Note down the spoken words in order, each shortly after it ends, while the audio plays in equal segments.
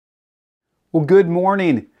Well, good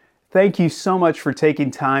morning. Thank you so much for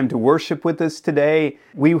taking time to worship with us today.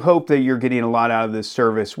 We hope that you're getting a lot out of this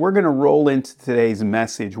service. We're going to roll into today's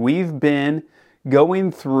message. We've been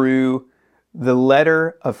going through the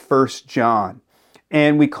letter of First John,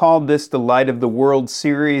 and we called this the Light of the World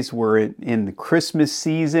series. We're in the Christmas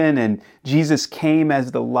season, and Jesus came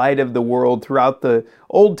as the light of the world throughout the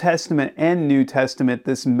Old Testament and New Testament.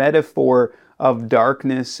 This metaphor of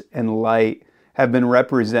darkness and light have been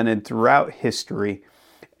represented throughout history.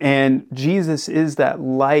 And Jesus is that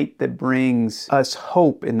light that brings us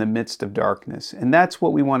hope in the midst of darkness. And that's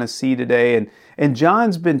what we want to see today. And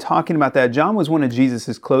John's been talking about that. John was one of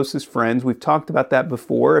Jesus' closest friends. We've talked about that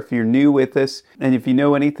before if you're new with us. And if you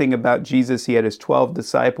know anything about Jesus, he had his 12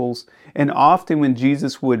 disciples. And often when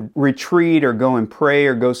Jesus would retreat or go and pray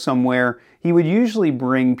or go somewhere, he would usually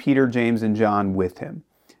bring Peter, James, and John with him.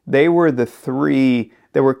 They were the three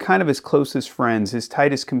that were kind of his closest friends, his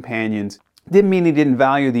tightest companions. Didn't mean he didn't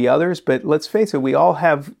value the others, but let's face it, we all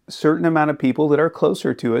have a certain amount of people that are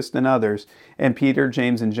closer to us than others. And Peter,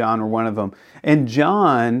 James, and John were one of them. And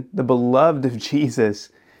John, the beloved of Jesus,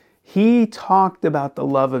 he talked about the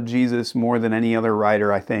love of Jesus more than any other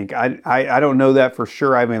writer, I think. I don't know that for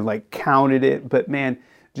sure. I haven't counted it, but man,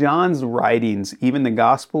 John's writings, even the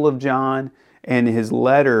Gospel of John and his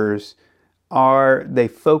letters, they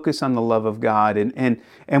focus on the love of God.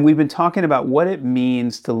 And we've been talking about what it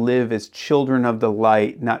means to live as children of the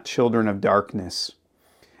light, not children of darkness.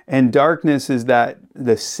 And darkness is that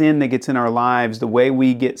the sin that gets in our lives, the way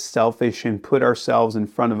we get selfish and put ourselves in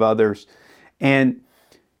front of others. And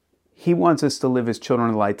he wants us to live as children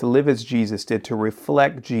of the light, to live as Jesus did, to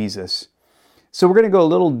reflect Jesus. So we're going to go a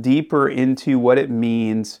little deeper into what it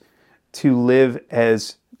means to live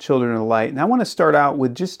as children of the light. And I want to start out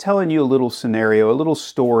with just telling you a little scenario, a little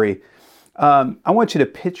story. I want you to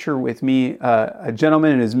picture with me a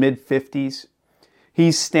gentleman in his mid-50s.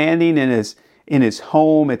 He's standing in his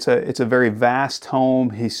home. It's a very vast home.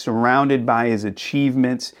 He's surrounded by his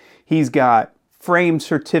achievements. He's got framed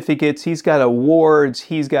certificates. He's got awards.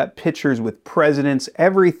 He's got pictures with presidents.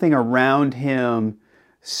 Everything around him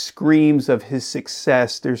screams of his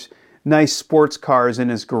success. There's nice sports cars in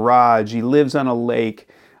his garage. He lives on a lake.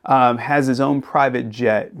 Has his own private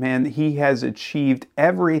jet. Man, he has achieved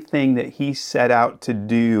everything that he set out to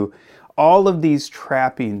do. All of these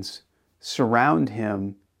trappings surround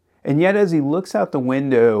him. And yet as he looks out the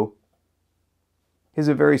window, he has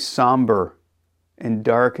a very somber and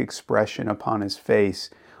dark expression upon his face.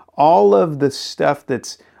 All of the stuff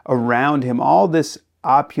that's around him, all this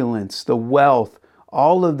opulence, the wealth,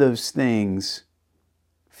 all of those things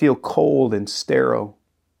feel cold and sterile.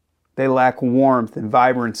 They lack warmth and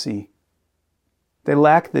vibrancy. They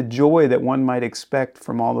lack the joy that one might expect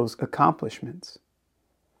from all those accomplishments.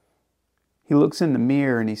 He looks in the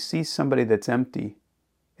mirror and he sees somebody that's empty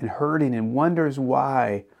and hurting and wonders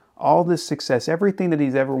why all this success, everything that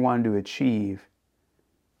he's ever wanted to achieve,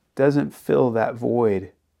 doesn't fill that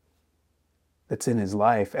void that's in his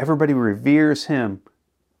life. Everybody reveres him.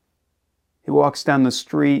 He walks down the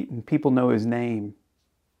street and people know his name,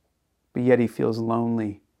 but yet he feels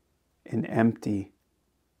lonely and empty,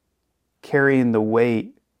 carrying the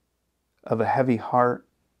weight of a heavy heart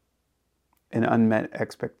and unmet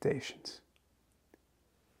expectations.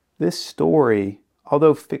 This story,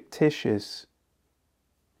 although fictitious,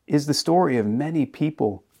 is the story of many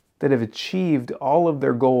people that have achieved all of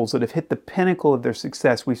their goals, that have hit the pinnacle of their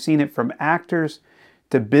success. We've seen it from actors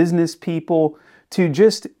to business people to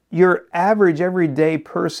just your average everyday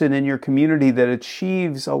person in your community that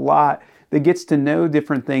achieves a lot, that gets to know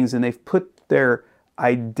different things, and they've put their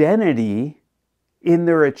identity in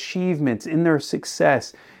their achievements, in their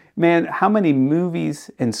success. Man, how many movies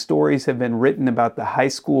and stories have been written about the high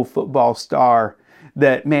school football star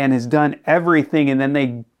that, man, has done everything, and then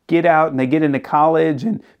they get out and they get into college,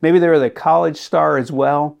 and maybe they're the college star as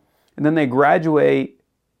well, and then they graduate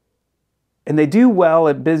and they do well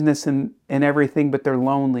at business and everything, but they're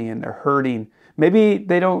lonely and they're hurting. Maybe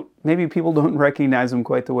people don't recognize them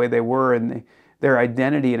quite the way they were, and their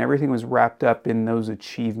identity and everything was wrapped up in those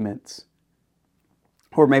achievements.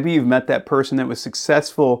 Or maybe you've met that person that was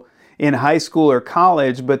successful in high school or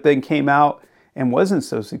college, but then came out and wasn't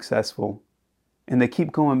so successful. And they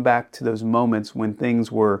keep going back to those moments when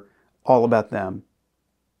things were all about them.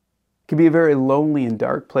 It can be a very lonely and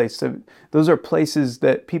dark place. So those are places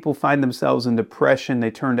that people find themselves in depression.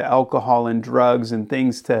 They turn to alcohol and drugs and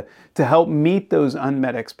things to help meet those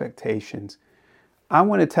unmet expectations. I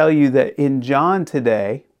want to tell you that in John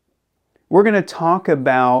today, we're going to talk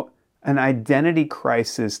about an identity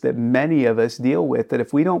crisis that many of us deal with, that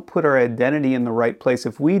if we don't put our identity in the right place,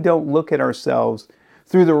 if we don't look at ourselves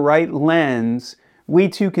through the right lens, we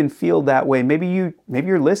too can feel that way. Maybe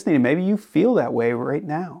you're listening and maybe you feel that way right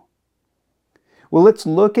now. Well, let's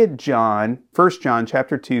look at John, 1 John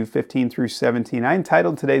chapter 2, 15 through 17. I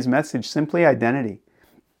entitled today's message simply Identity.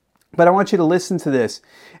 But I want you to listen to this.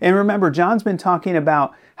 And remember, John's been talking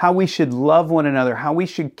about how we should love one another, how we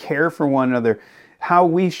should care for one another, how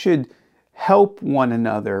we should help one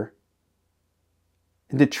another,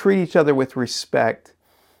 and to treat each other with respect.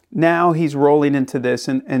 Now he's rolling into this,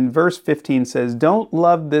 and verse 15 says, "Don't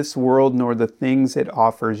love this world nor the things it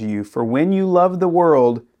offers you. For when you love the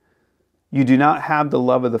world, you do not have the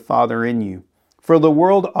love of the Father in you. For the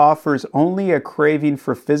world offers only a craving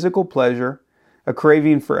for physical pleasure, a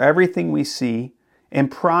craving for everything we see, and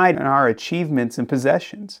pride in our achievements and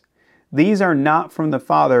possessions. These are not from the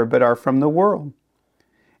Father, but are from the world.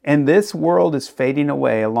 And this world is fading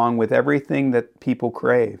away along with everything that people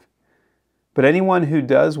crave. But anyone who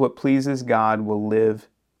does what pleases God will live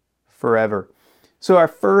forever." So our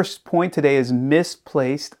first point today is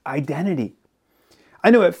misplaced identity. I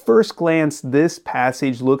know at first glance this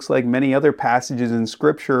passage looks like many other passages in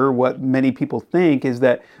Scripture. What many people think is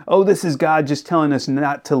that, oh, this is God just telling us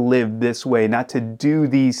not to live this way, not to do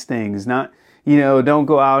these things, not, don't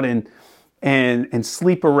go out and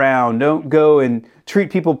sleep around, don't go and treat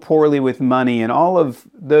people poorly with money and all of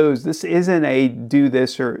those. This isn't a do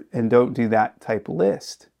this and don't do that type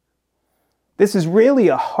list. This is really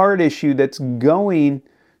a heart issue that's going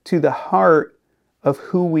to the heart of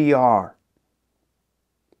who we are.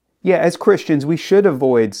 Yeah, as Christians, we should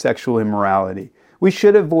avoid sexual immorality. We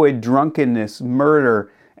should avoid drunkenness,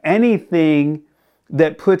 murder, anything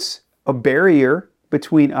that puts a barrier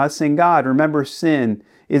between us and God. Remember, sin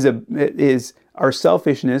is our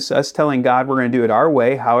selfishness, us telling God we're going to do it our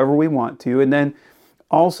way, however we want to. And then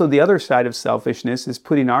also the other side of selfishness is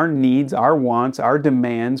putting our needs, our wants, our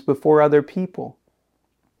demands before other people.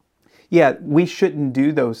 Yeah, we shouldn't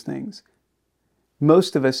do those things.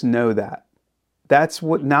 Most of us know that. That's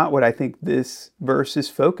not what I think this verse is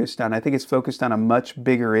focused on. I think it's focused on a much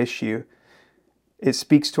bigger issue. It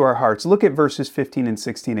speaks to our hearts. Look at verses 15 and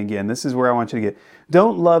 16 again. This is where I want you to get.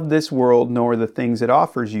 "Don't love this world nor the things it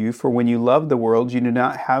offers you, for when you love the world, you do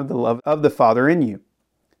not have the love of the Father in you.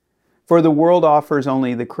 For the world offers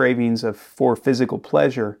only the cravings for physical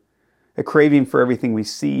pleasure, a craving for everything we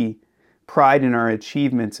see, pride in our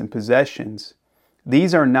achievements and possessions.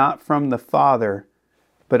 These are not from the Father,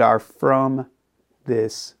 but are from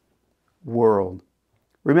this world."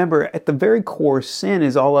 Remember, at the very core, sin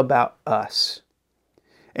is all about us.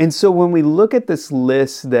 And so when we look at this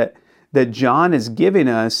list that John is giving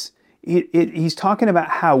us, he's talking about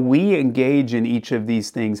how we engage in each of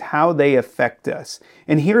these things, how they affect us.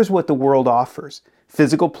 And here's what the world offers: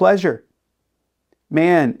 physical pleasure.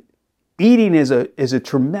 Man, eating is a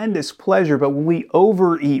tremendous pleasure, but when we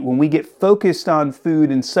overeat, when we get focused on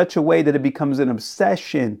food in such a way that it becomes an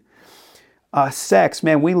obsession, sex,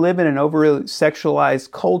 man, we live in an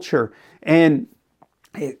over-sexualized culture, and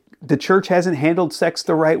the church hasn't handled sex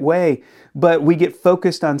the right way, but we get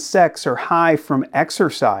focused on sex or high from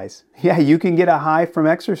exercise. Yeah, you can get a high from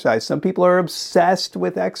exercise. Some people are obsessed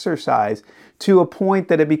with exercise to a point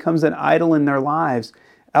that it becomes an idol in their lives.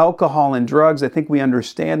 Alcohol and drugs, I think we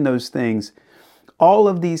understand those things. All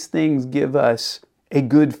of these things give us a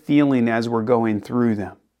good feeling as we're going through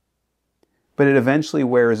them. But it eventually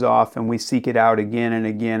wears off and we seek it out again and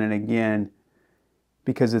again and again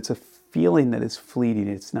because it's a feeling that is fleeting.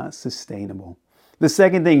 It's not sustainable. The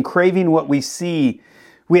second thing, craving what we see.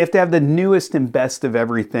 We have to have the newest and best of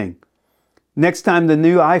everything. Next time the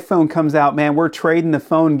new iPhone comes out, man, we're trading the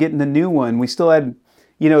phone, getting the new one. We still had,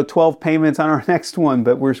 12 payments on our next one,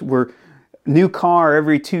 but we're new car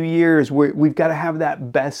every 2 years. We've got to have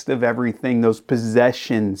that best of everything, those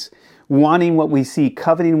possessions. Wanting what we see,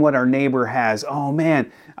 coveting what our neighbor has. Oh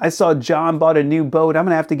man, I saw John bought a new boat. I'm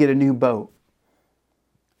going to have to get a new boat.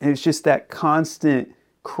 And it's just that constant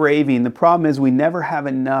craving. The problem is we never have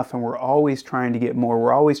enough and we're always trying to get more.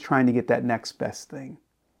 We're always trying to get that next best thing.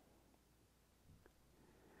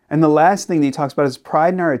 And the last thing that he talks about is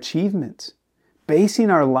pride in our achievements. Basing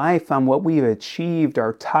our life on what we've achieved,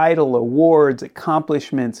 our title, awards,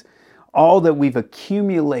 accomplishments, all that we've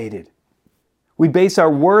accumulated. We base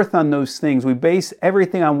our worth on those things. We base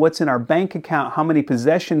everything on what's in our bank account, how many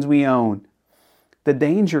possessions we own. The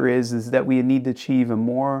danger is that we need to achieve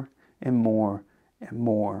more and more and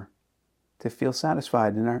more to feel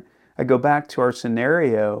satisfied. And I go back to our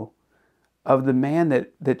scenario of the man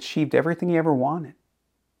that achieved everything he ever wanted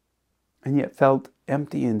and yet felt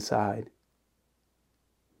empty inside,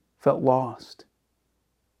 felt lost.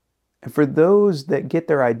 And for those that get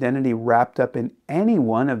their identity wrapped up in any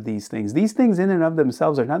one of these things in and of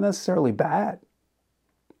themselves are not necessarily bad.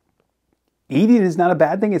 Eating is not a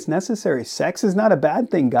bad thing, it's necessary. Sex is not a bad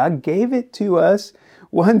thing. God gave it to us,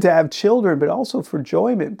 one, to have children, but also for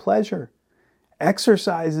enjoyment, pleasure.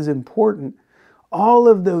 Exercise is important. All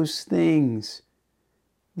of those things,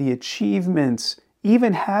 the achievements,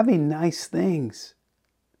 even having nice things,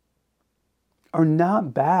 are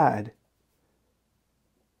not bad.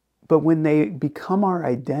 But when they become our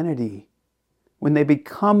identity, when they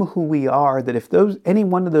become who we are, that if any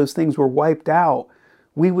one of those things were wiped out,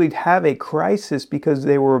 we would have a crisis because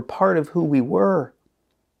they were a part of who we were,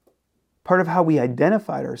 part of how we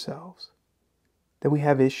identified ourselves. Then we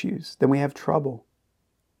have issues, then we have trouble.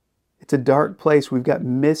 It's a dark place. We've got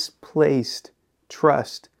misplaced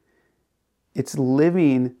trust. It's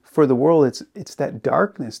living for the world. It's that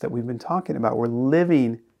darkness that we've been talking about. We're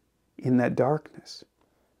living in that darkness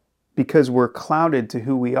because we're clouded to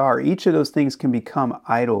who we are. Each of those things can become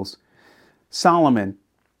idols. Solomon,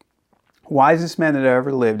 wisest man that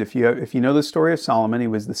ever lived. If you know the story of Solomon, he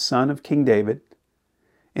was the son of King David.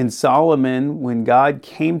 And Solomon, when God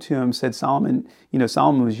came to him, said, Solomon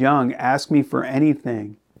was young, ask me for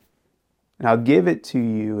anything, and I'll give it to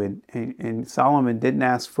you. And Solomon didn't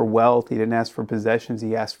ask for wealth, he didn't ask for possessions,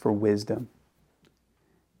 he asked for wisdom.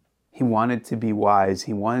 He wanted to be wise.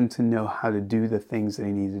 He wanted to know how to do the things that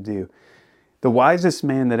he needed to do. The wisest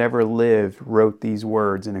man that ever lived wrote these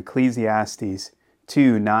words in Ecclesiastes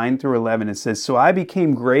 2, 9 through 11. It says, so I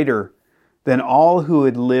became greater than all who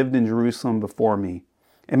had lived in Jerusalem before me,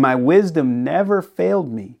 and my wisdom never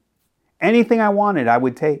failed me. Anything I wanted, I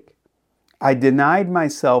would take. I denied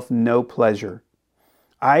myself no pleasure.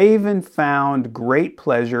 I even found great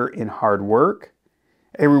pleasure in hard work,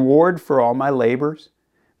 a reward for all my labors.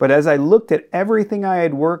 But as I looked at everything I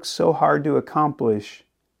had worked so hard to accomplish,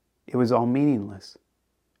 it was all meaningless,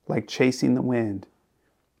 like chasing the wind.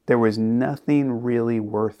 There was nothing really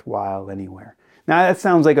worthwhile anywhere. Now that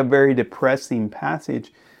sounds like a very depressing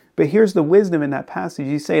passage, but here's the wisdom in that passage.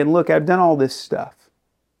 He's saying, look, I've done all this stuff.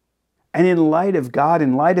 And in light of God,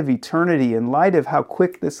 in light of eternity, in light of how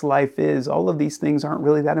quick this life is, all of these things aren't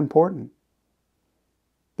really that important.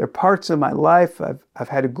 They're parts of my life. I've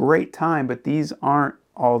had a great time, but these aren't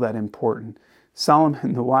all that important.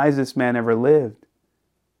 Solomon, the wisest man ever lived,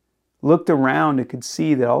 looked around and could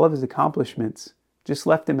see that all of his accomplishments just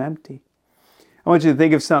left him empty. I want you to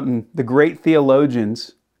think of something. The great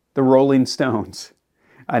theologians, the Rolling Stones.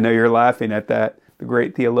 I know you're laughing at that, the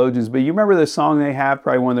great theologians, but you remember the song they have,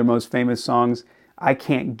 probably one of their most famous songs, I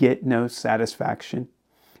Can't Get No Satisfaction.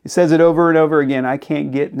 It says it over and over again, I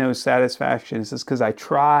can't get no satisfaction. It says, because I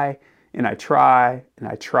try, and I try, and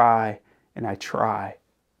I try, and I try,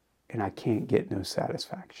 and I can't get no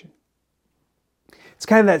satisfaction. It's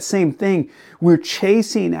kind of that same thing. We're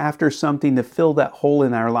chasing after something to fill that hole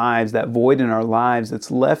in our lives, that void in our lives that's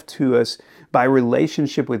left to us by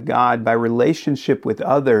relationship with God, by relationship with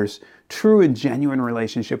others, true and genuine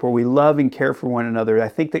relationship where we love and care for one another. I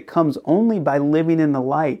think that comes only by living in the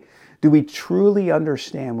light. Do we truly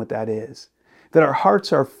understand what that is? That our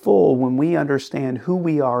hearts are full when we understand who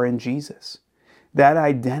we are in Jesus. That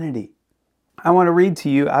identity. I want to read to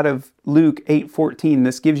you out of Luke 8:14.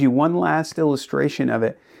 This gives you one last illustration of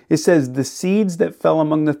it. It says, the seeds that fell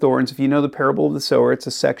among the thorns, if you know the parable of the sower, it's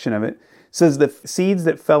a section of it. It says the seeds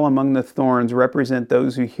that fell among the thorns represent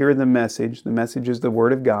those who hear the message. The message is the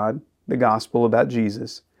word of God, the gospel about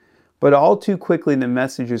Jesus. But all too quickly the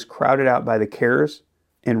message is crowded out by the cares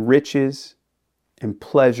and riches and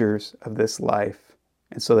pleasures of this life.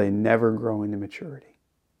 And so they never grow into maturity.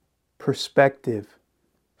 Perspective,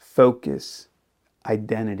 focus,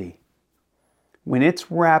 identity. When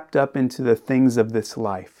it's wrapped up into the things of this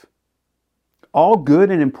life, all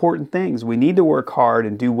good and important things, we need to work hard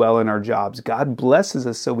and do well in our jobs. God blesses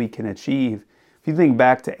us so we can achieve. If you think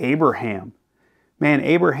back to Abraham, man,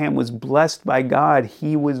 Abraham was blessed by God.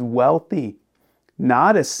 He was wealthy.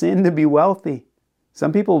 Not a sin to be wealthy.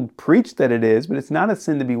 Some people preach that it is, but it's not a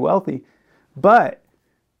sin to be wealthy. But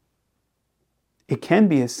it can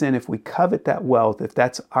be a sin if we covet that wealth, if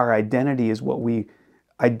that's our identity, is what we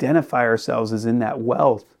identify ourselves as in that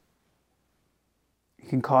wealth. It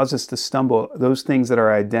can cause us to stumble. Those things that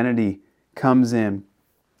our identity comes in.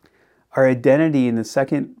 Our identity, in the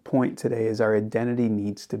second point today, is our identity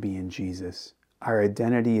needs to be in Jesus. Our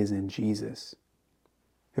identity is in Jesus.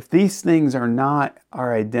 If these things are not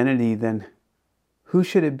our identity, then who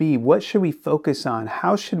should it be? What should we focus on?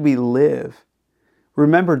 How should we live?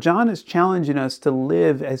 Remember, John is challenging us to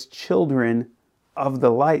live as children of the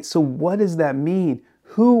light. So what does that mean?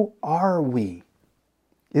 Who are we?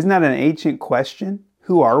 Isn't that an ancient question?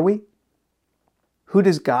 Who are we? Who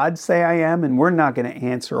does God say I am? And we're not going to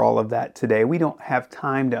answer all of that today. We don't have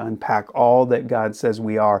time to unpack all that God says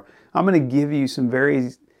we are. I'm going to give you some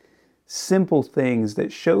very simple things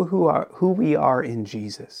that show who we are in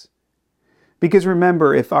Jesus. Because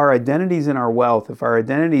remember, if our identity is in our wealth, if our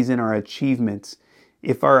identity is in our achievements,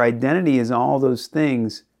 if our identity is all those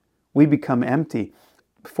things, we become empty.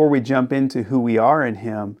 Before we jump into who we are in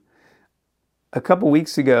Him, a couple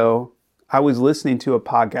weeks ago, I was listening to a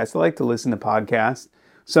podcast. I like to listen to podcasts.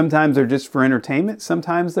 Sometimes they're just for entertainment.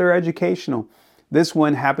 Sometimes they're educational. This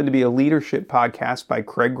one happened to be a leadership podcast by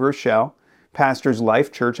Craig Groeschel, pastors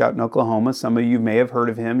Life Church out in Oklahoma. Some of you may have heard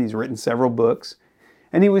of him. He's written several books.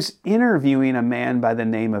 And he was interviewing a man by the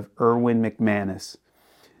name of Erwin McManus.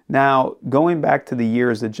 Now, going back to the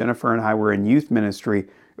years that Jennifer and I were in youth ministry,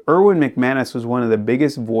 Erwin McManus was one of the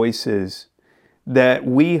biggest voices that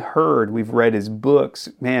we heard. We've read his books.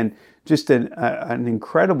 Man, just an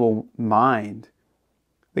incredible mind.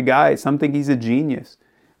 The guy, some think he's a genius.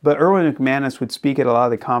 But Erwin McManus would speak at a lot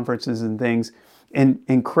of the conferences and things.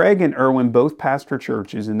 And Craig and Erwin both pastor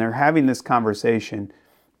churches, and they're having this conversation.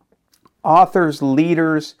 Authors,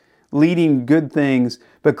 leaders, leading good things.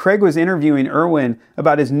 But Craig was interviewing Erwin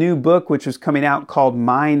about his new book, which was coming out called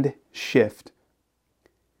Mind Shift.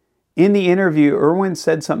 In the interview, Erwin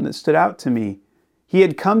said something that stood out to me. He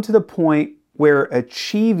had come to the point where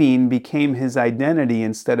achieving became his identity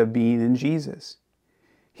instead of being in Jesus.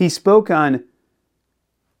 He spoke on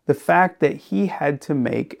the fact that he had to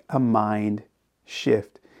make a mind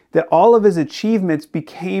shift. That all of his achievements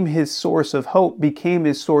became his source of hope, became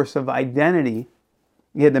his source of identity.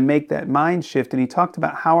 He had to make that mind shift, and he talked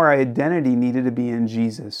about how our identity needed to be in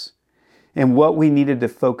Jesus and what we needed to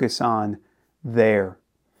focus on there.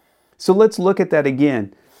 So let's look at that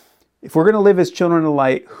again. If we're going to live as children of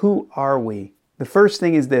light, who are we? The first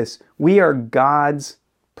thing is this: we are God's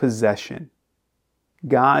possession.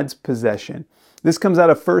 God's possession. This comes out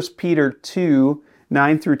of 1 Peter 2,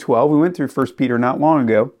 9 through 12. We went through 1 Peter not long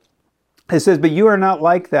ago. It says, "But you are not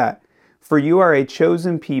like that, for you are a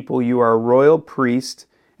chosen people, you are a royal priest,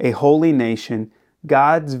 a holy nation,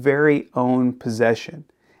 God's very own possession.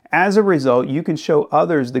 As a result, you can show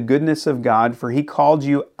others the goodness of God, for He called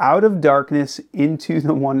you out of darkness into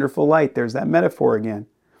the wonderful light." There's that metaphor again.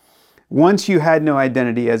 Once you had no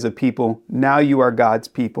identity as a people, now you are God's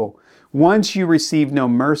people. Once you received no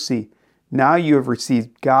mercy, now you have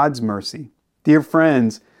received God's mercy. Dear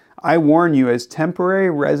friends, I warn you as temporary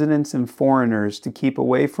residents and foreigners to keep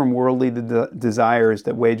away from worldly desires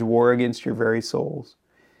that wage war against your very souls.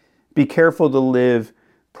 Be careful to live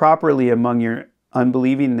properly among your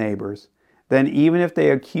unbelieving neighbors. Then even if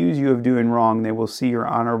they accuse you of doing wrong, they will see your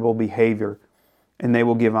honorable behavior, and they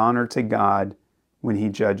will give honor to God when He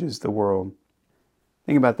judges the world.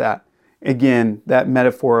 Think about that. Again, that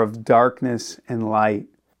metaphor of darkness and light.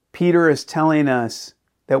 Peter is telling us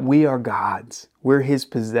that we are God's. We're His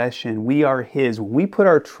possession. We are His. When we put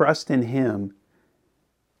our trust in Him,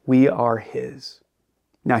 we are His.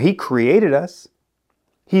 Now, He created us.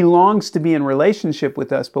 He longs to be in relationship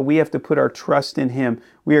with us, but we have to put our trust in Him.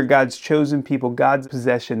 We are God's chosen people, God's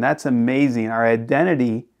possession. That's amazing. Our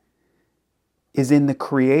identity is in the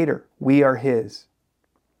Creator. We are His.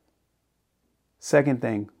 Second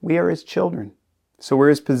thing, we are His children. So we're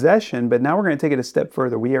His possession, but now we're going to take it a step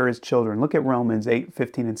further. We are His children. Look at Romans 8,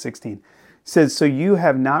 15 and 16. It says, "So you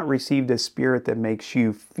have not received a spirit that makes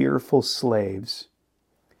you fearful slaves.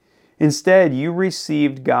 Instead, you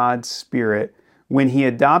received God's Spirit when He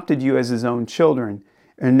adopted you as His own children.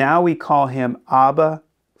 And now we call Him Abba,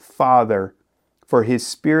 Father, for His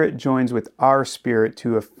Spirit joins with our spirit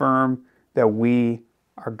to affirm that we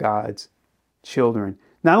are God's children."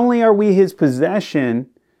 Not only are we His possession,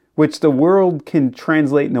 which the world can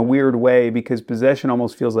translate in a weird way because possession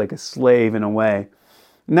almost feels like a slave in a way.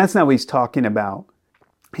 And that's not what He's talking about.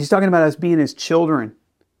 He's talking about us being His children.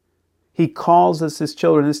 He calls us His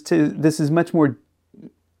children. This is much more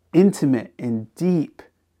intimate and deep.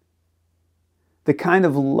 The kind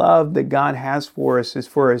of love that God has for us is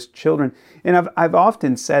for His children. And I've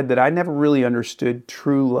often said that I never really understood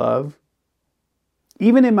true love,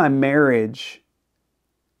 even in my marriage,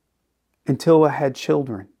 until I had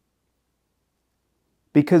children.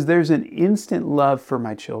 Because there's an instant love for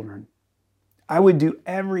my children. I would do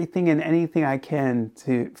everything and anything I can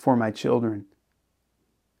for my children.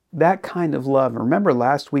 That kind of love. Remember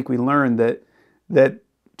last week we learned that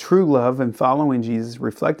true love and following Jesus,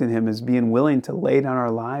 reflecting Him, is being willing to lay down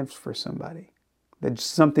our lives for somebody. That's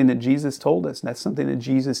something that Jesus told us. And that's something that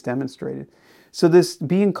Jesus demonstrated. So this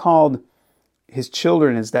being called His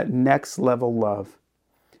children is that next level love.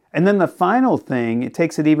 And then the final thing, it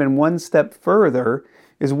takes it even one step further,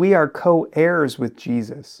 is we are co-heirs with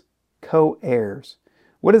Jesus. Co-heirs.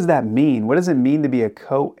 What does that mean? What does it mean to be a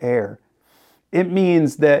co-heir? It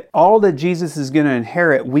means that all that Jesus is going to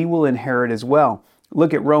inherit, we will inherit as well.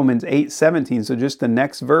 Look at Romans 8:17. So just the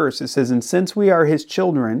next verse, it says, "And since we are his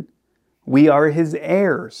children, we are his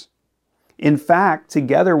heirs. In fact,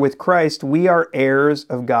 together with Christ, we are heirs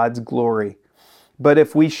of God's glory. But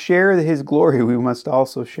if we share his glory, we must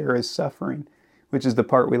also share his suffering," which is the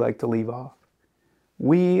part we like to leave off.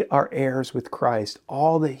 We are heirs with Christ.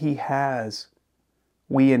 All that he has,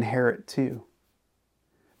 we inherit too.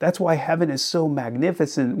 That's why heaven is so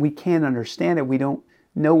magnificent. We can't understand it. We don't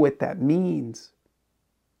know what that means.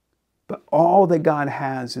 But all that God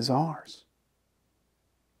has is ours.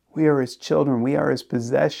 We are his children. We are his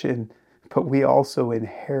possession, but we also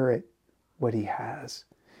inherit what he has.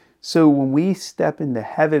 So when we step into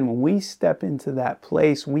heaven, when we step into that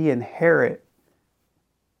place, we inherit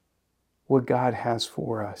what God has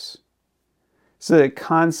for us. It's a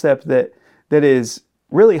concept that is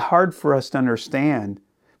really hard for us to understand.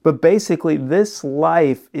 But basically, this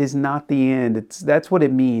life is not the end. That's what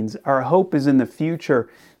it means. Our hope is in the future.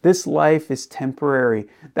 This life is temporary.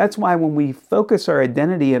 That's why when we focus our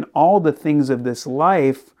identity in all the things of this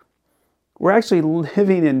life, we're actually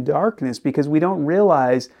living in darkness because we don't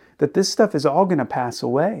realize that this stuff is all going to pass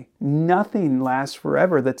away. Nothing lasts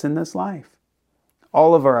forever that's in this life.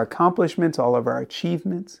 All of our accomplishments, all of our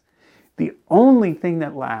achievements. The only thing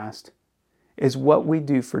that lasts is what we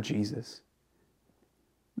do for Jesus.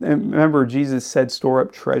 And remember, Jesus said, store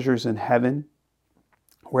up treasures in heaven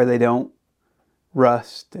where they don't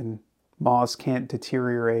rust and moths can't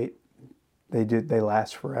deteriorate. They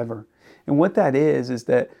last forever. And what that is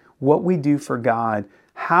that what we do for God,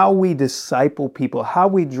 how we disciple people, how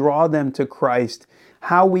we draw them to Christ,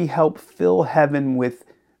 how we help fill heaven with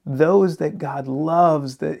those that God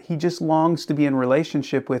loves, that he just longs to be in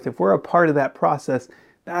relationship with. If we're a part of that process,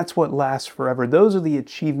 that's what lasts forever. Those are the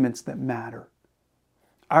achievements that matter.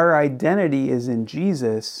 Our identity is in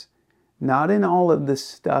Jesus, not in all of the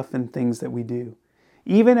stuff and things that we do.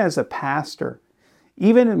 Even as a pastor,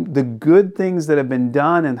 even in the good things that have been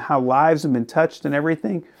done and how lives have been touched and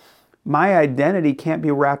everything, my identity can't be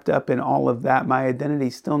wrapped up in all of that. My identity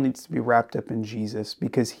still needs to be wrapped up in Jesus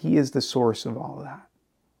because he is the source of all of that.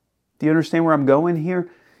 Do you understand where I'm going here?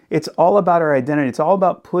 It's all about our identity. It's all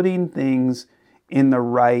about putting things in the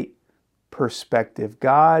right perspective.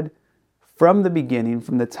 God, from the beginning,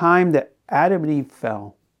 from the time that Adam and Eve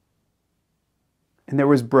fell, and there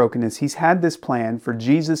was brokenness, he's had this plan for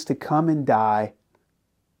Jesus to come and die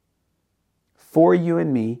for you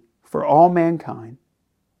and me, for all mankind,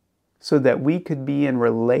 so that we could be in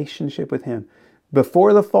relationship with him.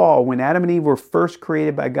 Before the fall, when Adam and Eve were first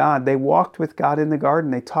created by God, they walked with God in the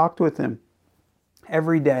garden. They talked with him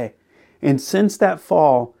every day. And since that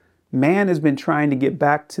fall, man has been trying to get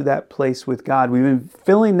back to that place with God. We've been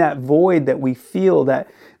filling that void that we feel, that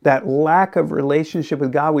lack of relationship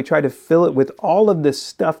with God. We try to fill it with all of this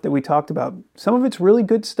stuff that we talked about. Some of it's really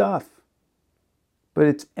good stuff, but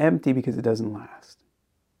it's empty because it doesn't last.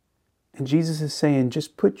 And Jesus is saying,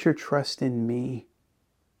 just put your trust in me.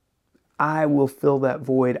 I will fill that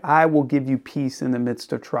void. I will give you peace in the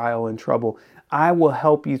midst of trial and trouble. I will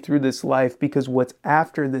help you through this life because what's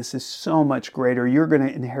after this is so much greater. You're going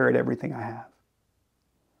to inherit everything I have.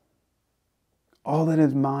 All that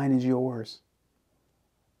is mine is yours.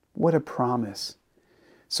 What a promise.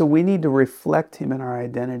 So we need to reflect him in our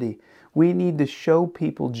identity. We need to show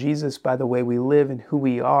people Jesus by the way we live and who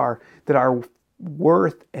we are, that our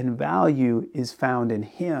worth and value is found in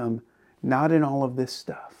him, not in all of this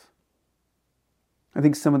stuff. I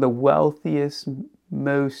think some of the wealthiest,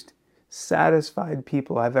 most satisfied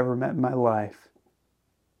people I've ever met in my life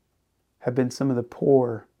have been some of the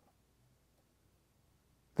poor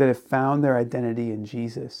that have found their identity in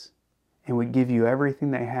Jesus and would give you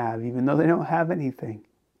everything they have, even though they don't have anything.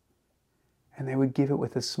 And they would give it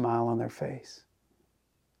with a smile on their face.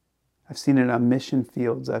 I've seen it on mission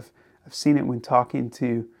fields. I've seen it when talking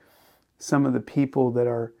to some of the people that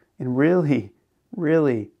are in really,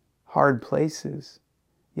 really hard places,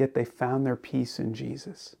 yet they found their peace in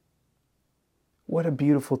Jesus. What a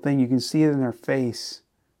beautiful thing. You can see it in their face.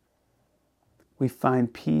 We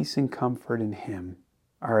find peace and comfort in him.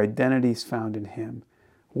 Our identity is found in him.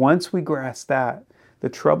 Once we grasp that, the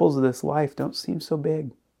troubles of this life don't seem so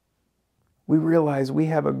big. We realize we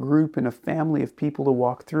have a group and a family of people to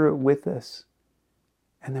walk through it with us.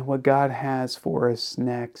 And then what God has for us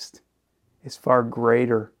next is far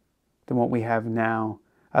greater than what we have now.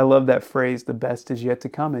 I love that phrase, the best is yet to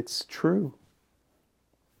come. It's true.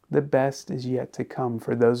 The best is yet to come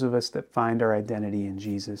for those of us that find our identity in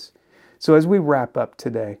Jesus. So as we wrap up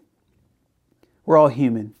today, we're all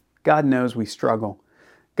human. God knows we struggle.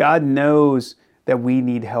 God knows that we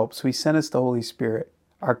need help. So He sent us the Holy Spirit,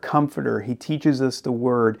 our comforter. He teaches us the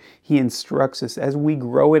Word. He instructs us. As we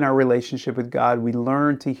grow in our relationship with God, we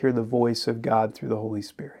learn to hear the voice of God through the Holy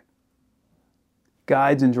Spirit.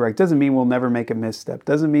 Guides and directs. Doesn't mean we'll never make a misstep.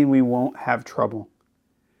 Doesn't mean we won't have trouble.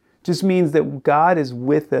 Just means that God is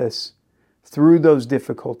with us through those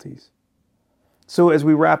difficulties. So as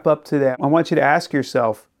we wrap up today, I want you to ask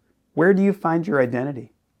yourself, where do you find your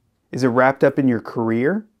identity? Is it wrapped up in your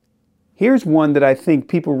career? Here's one that I think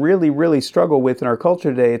people really, really struggle with in our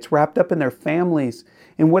culture today. It's wrapped up in their families.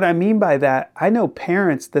 And what I mean by that, I know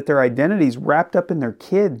parents that their identity is wrapped up in their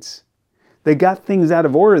kids. They got things out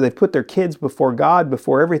of order. They put their kids before God,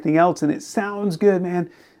 before everything else. And it sounds good, man.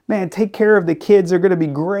 Man, take care of the kids. They're going to be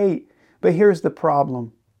great. But here's the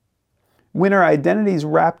problem. When our identity is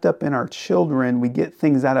wrapped up in our children, we get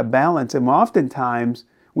things out of balance. And oftentimes,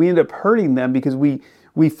 we end up hurting them because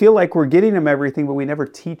we feel like we're getting them everything, but we never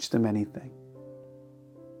teach them anything.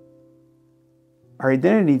 Our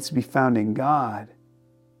identity needs to be found in God.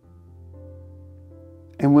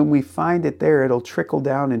 And when we find it there, it'll trickle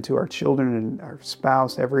down into our children and our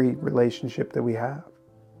spouse, every relationship that we have.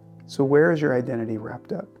 So where is your identity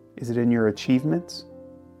wrapped up? Is it in your achievements?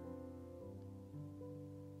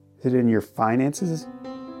 Is it in your finances?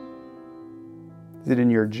 Is it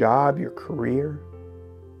in your job, your career?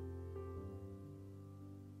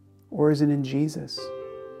 Or is it in Jesus?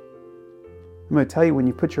 I'm going to tell you, when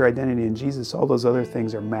you put your identity in Jesus, all those other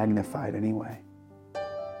things are magnified anyway.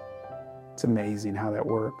 It's amazing how that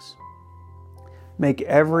works. Make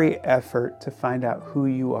every effort to find out who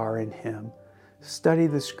you are in Him. Study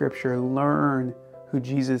the Scripture. Learn who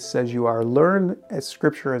Jesus says you are. Learn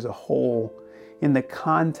Scripture as a whole in the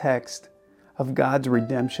context of God's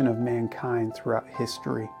redemption of mankind throughout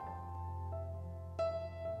history.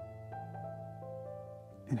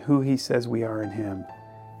 And who He says we are in Him.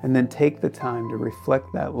 And then take the time to reflect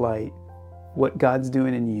that light, what God's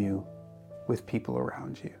doing in you, with people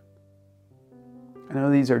around you. I know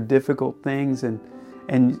these are difficult things, and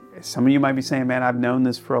some of you might be saying, man, I've known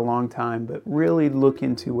this for a long time, but really look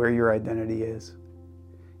into where your identity is.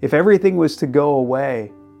 If everything was to go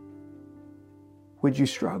away, would you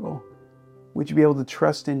struggle? Would you be able to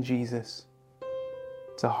trust in Jesus?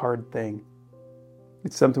 It's a hard thing.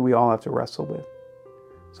 It's something we all have to wrestle with.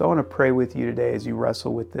 So I want to pray with you today as you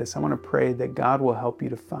wrestle with this. I want to pray that God will help you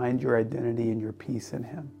to find your identity and your peace in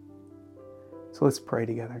Him. So let's pray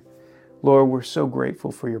together. Lord, we're so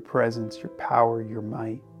grateful for your presence, your power, your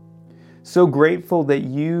might. So grateful that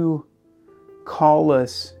you call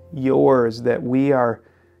us yours, that we are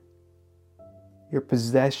your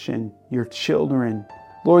possession, your children.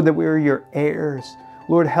 Lord, that we are your heirs.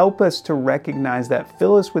 Lord, help us to recognize that.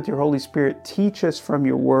 Fill us with your Holy Spirit. Teach us from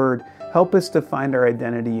your word. Help us to find our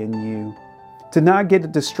identity in you. To not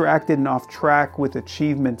get distracted and off track with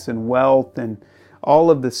achievements and wealth and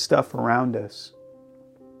all of the stuff around us.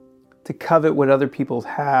 To covet what other people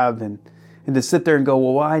have and to sit there and go,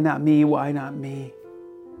 well, why not me? Why not me?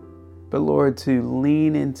 But Lord, to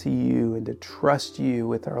lean into you and to trust you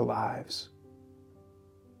with our lives.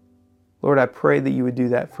 Lord, I pray that you would do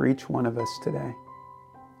that for each one of us today.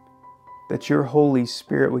 That your Holy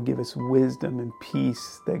Spirit would give us wisdom and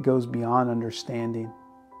peace that goes beyond understanding.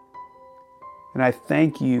 And I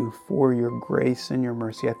thank you for your grace and your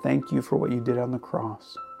mercy. I thank you for what you did on the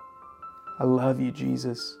cross. I love you,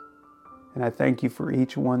 Jesus. And I thank you for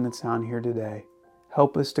each one that's on here today.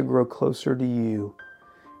 Help us to grow closer to you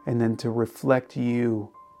and then to reflect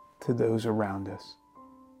you to those around us.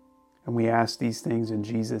 And we ask these things in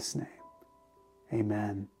Jesus' name.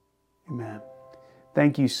 Amen. Amen.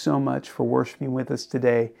 Thank you so much for worshiping with us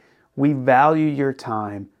today. We value your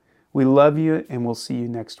time. We love you, and we'll see you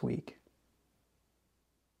next week.